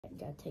I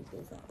gotta take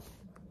this off.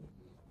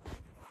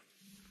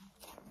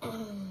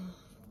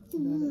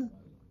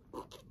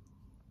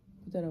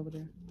 Put that over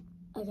there.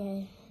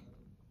 Okay.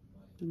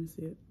 Let me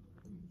see it.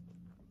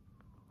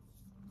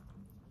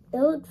 It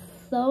looks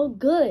so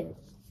good.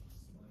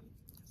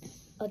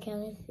 Okay,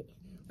 let's see.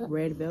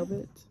 Red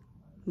velvet.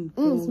 It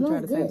We'll smells try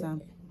at the good. same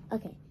time.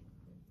 Okay.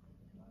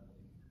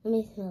 Let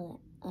me smell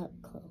it up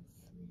close.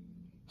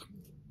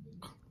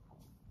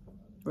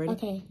 Ready?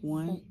 Okay.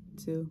 1,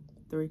 2,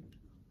 3.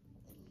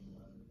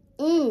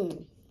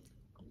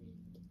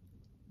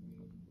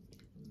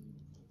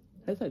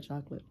 Tastes like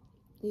chocolate.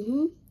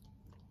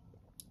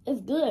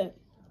 It's good.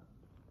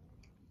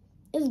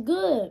 It's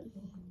good.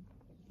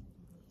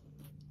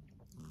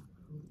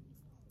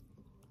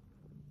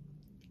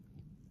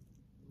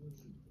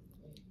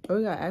 Oh,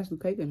 we got actual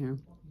cake in here.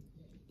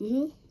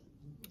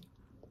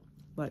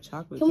 Like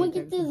chocolate. Can we cake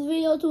get actually. this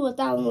video to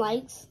 1,000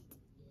 likes?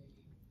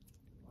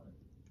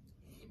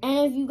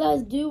 And if you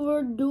guys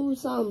do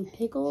some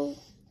pickle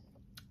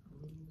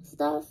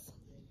stuff,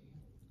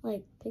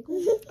 like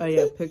pickles. Oh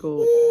yeah,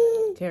 pickled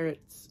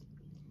carrots.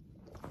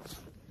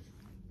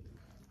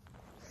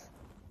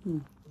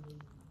 We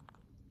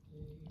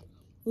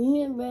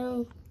need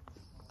around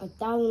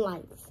 1,000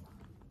 likes.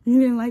 You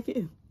didn't like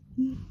it?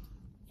 Yeah,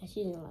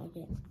 she didn't like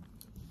it.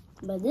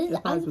 But this It's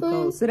ice probably too cream,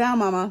 cold. Sit down,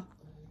 Mama.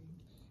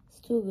 it's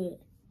too good.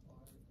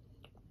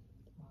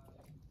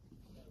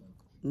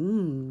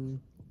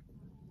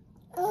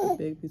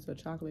 Big piece of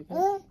chocolate cake.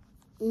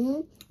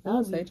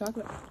 I'll Say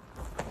chocolate.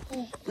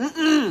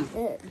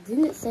 It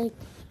didn't say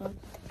chocolate.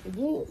 It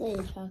didn't say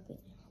chocolate.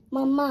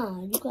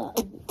 Mama, you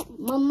got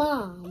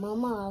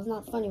Mama. It's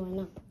not funny right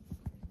now.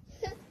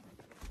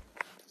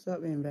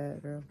 Stop being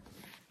bad, girl.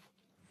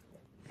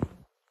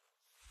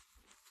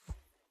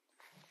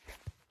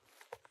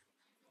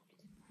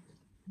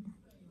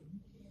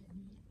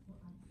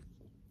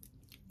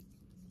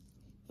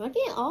 Why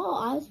can't all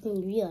ice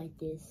cream be like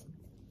this?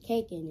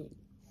 Cake in it.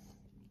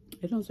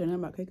 It don't say nothing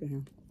about cake in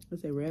here. It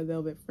say red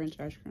velvet French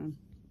ice cream.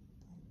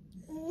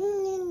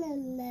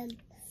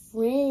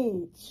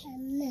 French.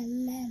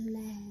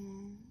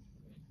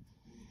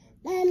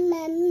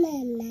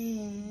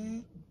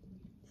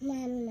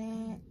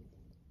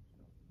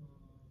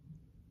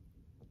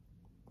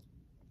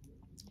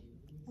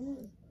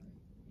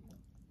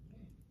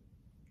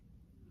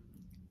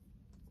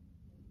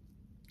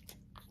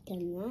 I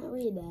cannot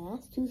read that.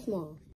 That's too small.